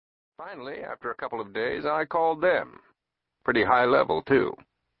Finally, after a couple of days, I called them. Pretty high level, too.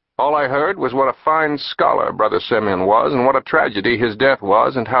 All I heard was what a fine scholar Brother Semyon was, and what a tragedy his death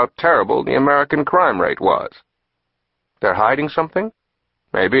was, and how terrible the American crime rate was. They're hiding something?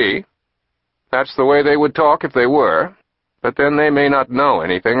 Maybe. That's the way they would talk if they were, but then they may not know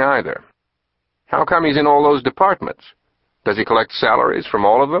anything either. How come he's in all those departments? Does he collect salaries from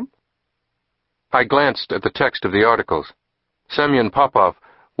all of them? I glanced at the text of the articles. Semyon Popov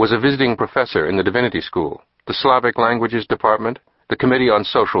was a visiting professor in the Divinity School, the Slavic Languages Department, the Committee on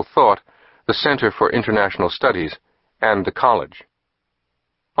Social Thought, the Center for International Studies, and the college.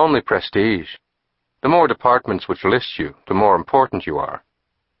 Only prestige. The more departments which list you, the more important you are.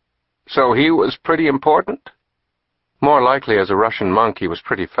 So he was pretty important? More likely as a Russian monk he was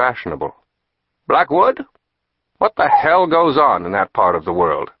pretty fashionable. Blackwood? What the hell goes on in that part of the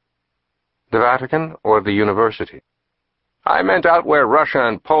world? The Vatican or the university? I meant out where Russia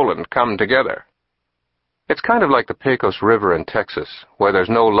and Poland come together. It's kind of like the Pecos River in Texas, where there's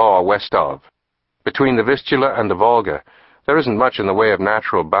no law west of. Between the Vistula and the Volga, there isn't much in the way of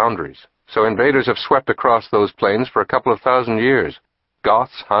natural boundaries, so invaders have swept across those plains for a couple of 1,000 years.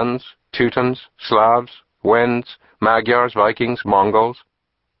 Goths, Huns, Teutons, Slavs, Wends, Magyars, Vikings, Mongols.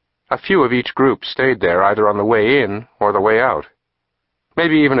 A few of each group stayed there either on the way in or the way out.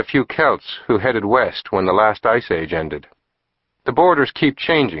 Maybe even a few Celts who headed west when the last ice age ended. The borders keep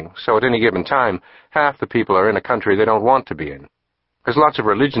changing, so at any given time, half the people are in a country they don't want to be in. There's lots of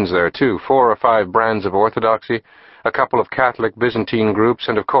religions there, too, 4 or 5 brands of Orthodoxy, a couple of Catholic Byzantine groups,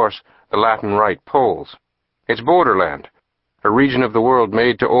 and, of course, the Latin Rite Poles. It's borderland, a region of the world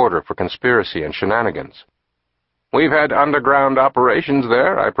made to order for conspiracy and shenanigans. We've had underground operations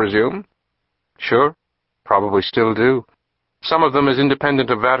there, I presume? Sure, probably still do. Some of them as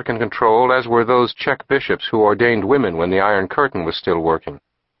independent of Vatican control as were those Czech bishops who ordained women when the Iron Curtain was still working.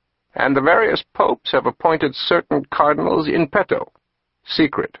 And the various popes have appointed certain cardinals in petto,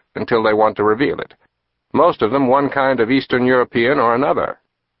 secret, until they want to reveal it. Most of them one kind of Eastern European or another.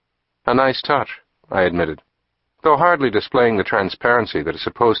 A nice touch, I admitted, though hardly displaying the transparency that is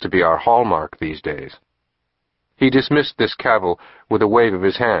supposed to be our hallmark these days. He dismissed this cavil with a wave of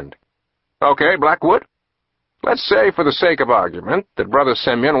his hand. Okay, Blackwood. Let's say, for the sake of argument, that Brother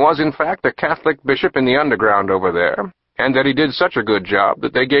Semyon was in fact a Catholic bishop in the underground over there, and that he did such a good job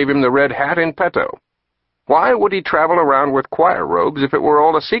that they gave him the red hat in petto. Why would he travel around with choir robes if it were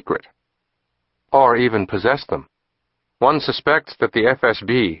all a secret? Or even possess them. One suspects that the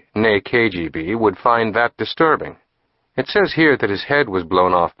FSB, nay KGB, would find that disturbing. It says here that his head was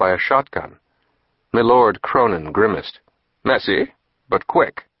blown off by a shotgun. Milord Cronin grimaced. Messy, but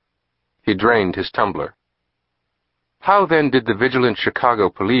quick. He drained his tumbler. How then did the vigilant Chicago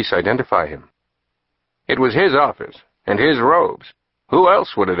police identify him? It was his office, and his robes. Who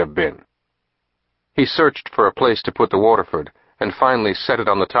else would it have been? He searched for a place to put the Waterford, and finally set it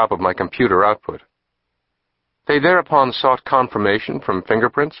on the top of my computer output. They thereupon sought confirmation from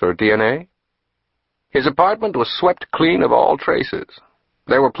fingerprints or DNA? His apartment was swept clean of all traces.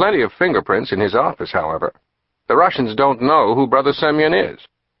 There were plenty of fingerprints in his office, however. The Russians don't know who Brother Semyon is,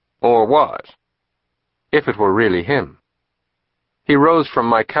 or was. If it were really him. He rose from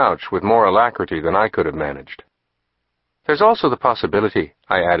my couch with more alacrity than I could have managed. There's also the possibility,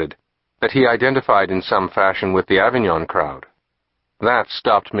 I added, that he identified in some fashion with the Avignon crowd. That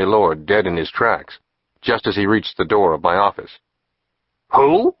stopped Milord dead in his tracks, just as he reached the door of my office.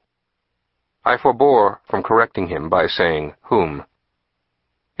 Who? I forbore from correcting him by saying whom.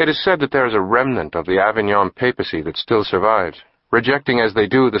 It is said that there is a remnant of the Avignon papacy that still survives, rejecting as they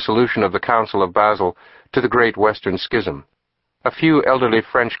do the solution of the Council of Basel to the Great Western Schism. A few elderly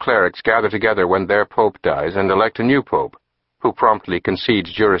French clerics gather together when their pope dies and elect a new pope, who promptly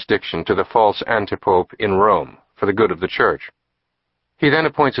concedes jurisdiction to the false antipope in Rome for the good of the church. He then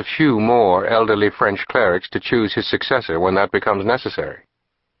appoints a few more elderly French clerics to choose his successor when that becomes necessary.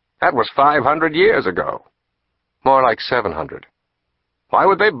 That was 500 years ago. More like 700. Why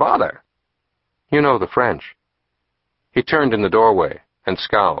would they bother? You know the French. He turned in the doorway and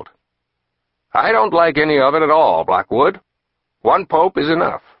scowled. I don't like any of it at all, Blackwood. One pope is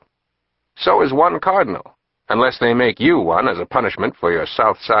enough. So is one cardinal, unless they make you one as a punishment for your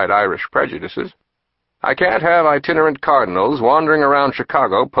South Side Irish prejudices. I can't have itinerant cardinals wandering around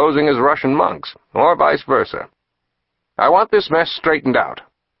Chicago posing as Russian monks, or vice versa. I want this mess straightened out.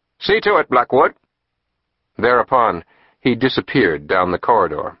 See to it, Blackwood. Thereupon, he disappeared down the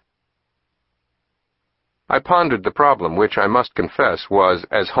corridor. I pondered the problem, which I must confess was,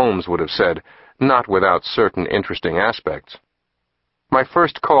 as Holmes would have said, not without certain interesting aspects. My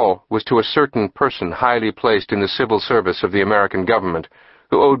first call was to a certain person highly placed in the civil service of the American government,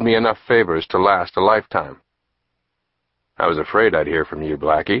 who owed me enough favors to last a lifetime. "I was afraid I'd hear from you,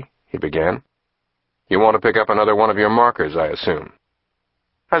 Blackie," he began. "You want to pick up another one of your markers, I assume."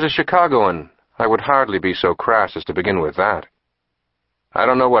 "As a Chicagoan, I would hardly be so crass as to begin with that." "I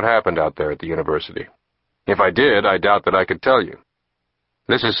don't know what happened out there at the university. If I did, I doubt that I could tell you.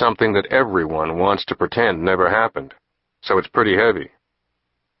 This is something that everyone wants to pretend never happened, so it's pretty heavy."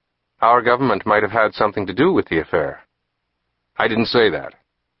 "Our government might have had something to do with the affair." "I didn't say that."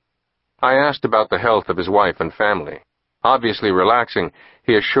 I asked about the health of his wife and family. Obviously relaxing,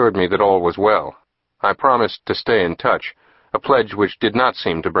 he assured me that all was well. I promised to stay in touch, a pledge which did not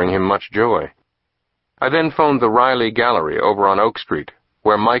seem to bring him much joy. I then phoned the Riley Gallery over on Oak Street,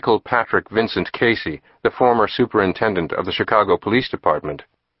 where Michael Patrick Vincent Casey, the former superintendent of the Chicago Police Department,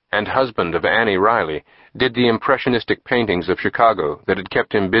 and husband of Annie Riley, did the impressionistic paintings of Chicago that had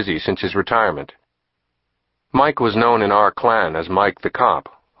kept him busy since his retirement. Mike was known in our clan as Mike the Cop,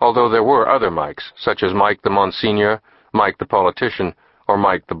 although there were other Mikes, such as Mike the Monsignor, Mike the Politician, or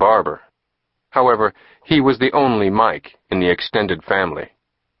Mike the Barber. However, he was the only Mike in the extended family.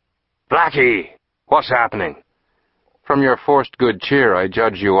 "Blackie, what's happening?" "From your forced good cheer, I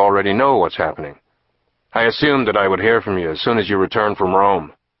judge you already know what's happening." "I assumed that I would hear from you as soon as you returned from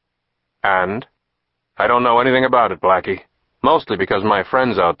Rome." "And?" "I don't know anything about it, Blackie. Mostly because my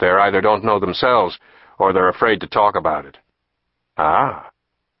friends out there either don't know themselves, or they're afraid to talk about it." "Ah.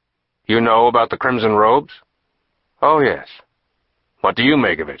 You know about the Crimson Robes?" "Oh, yes." "What do you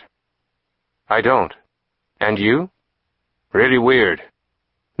make of it?" "I don't. And you?" "Really weird.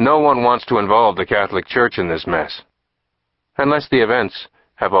 No one wants to involve the Catholic Church in this mess." "Unless the events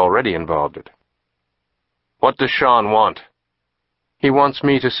have already involved it." "What does Sean want?" "He wants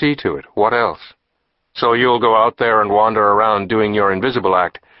me to see to it. What else?" "So you'll go out there and wander around doing your invisible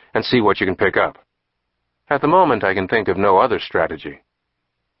act and see what you can pick up?" "At the moment, I can think of no other strategy."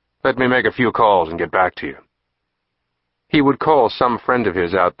 "Let me make a few calls and get back to you." He would call some friend of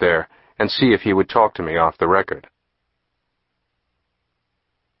his out there and see if he would talk to me off the record.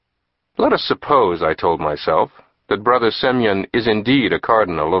 Let us suppose, I told myself, that Brother Semyon is indeed a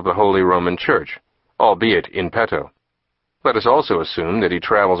cardinal of the Holy Roman Church, albeit in petto. Let us also assume that he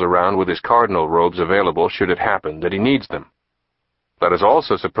travels around with his cardinal robes available should it happen that he needs them. Let us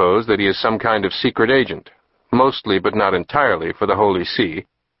also suppose that he is some kind of secret agent, mostly but not entirely for the Holy See,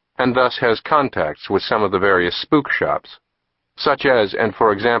 and thus has contacts with some of the various spook shops, such as, and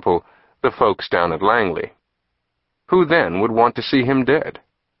for example, the folks down at Langley. Who then would want to see him dead?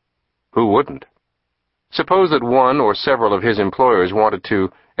 Who wouldn't? Suppose that one or several of his employers wanted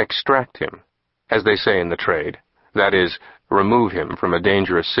to extract him, as they say in the trade, that is, remove him from a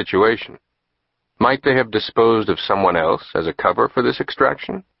dangerous situation. Might they have disposed of someone else as a cover for this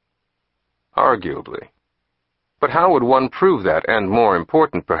extraction? Arguably. But how would one prove that, and more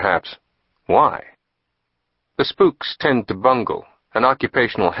important perhaps, why? The spooks tend to bungle, an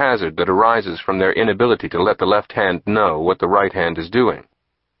occupational hazard that arises from their inability to let the left hand know what the right hand is doing.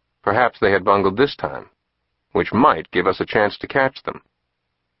 Perhaps they had bungled this time, which might give us a chance to catch them.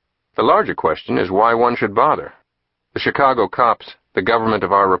 The larger question is why one should bother. The Chicago cops, the government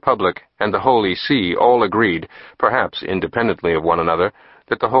of our republic, and the Holy See all agreed, perhaps independently of one another,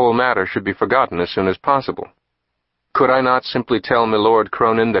 that the whole matter should be forgotten as soon as possible. Could I not simply tell Milord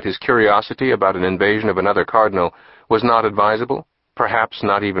Cronin that his curiosity about an invasion of another cardinal was not advisable, perhaps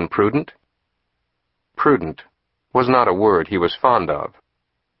not even prudent? Prudent was not a word he was fond of.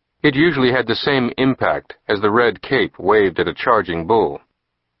 It usually had the same impact as the red cape waved at a charging bull.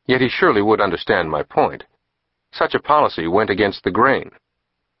 Yet he surely would understand my point. Such a policy went against the grain.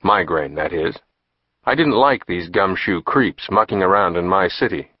 My grain, that is. I didn't like these gumshoe creeps mucking around in my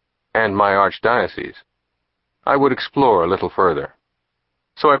city, and my archdiocese. I would explore a little further.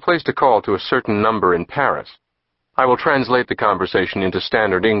 So I placed a call to a certain number in Paris. I will translate the conversation into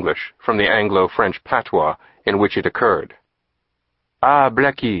standard English from the Anglo-French patois in which it occurred. "Ah,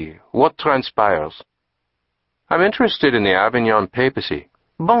 Blackie, what transpires?" "I'm interested in the Avignon papacy."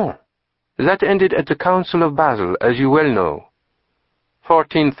 "Bon. That ended at the Council of Basel, as you well know."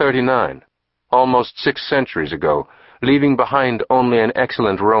 1439, almost 6 centuries ago, leaving behind only an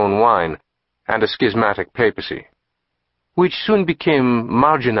excellent Rhone wine and a schismatic papacy, which soon became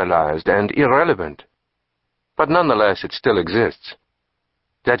marginalized and irrelevant. But nonetheless it still exists.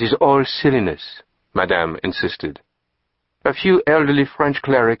 "That is all silliness," Madame insisted. "A few elderly French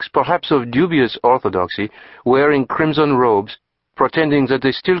clerics, perhaps of dubious orthodoxy, wearing crimson robes, pretending that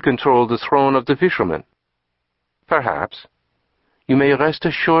they still control the throne of the fishermen." "Perhaps. You may rest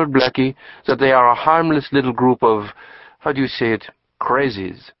assured, Blackie, that they are a harmless little group of, how do you say it,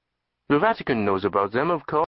 crazies. The Vatican knows about them, of course."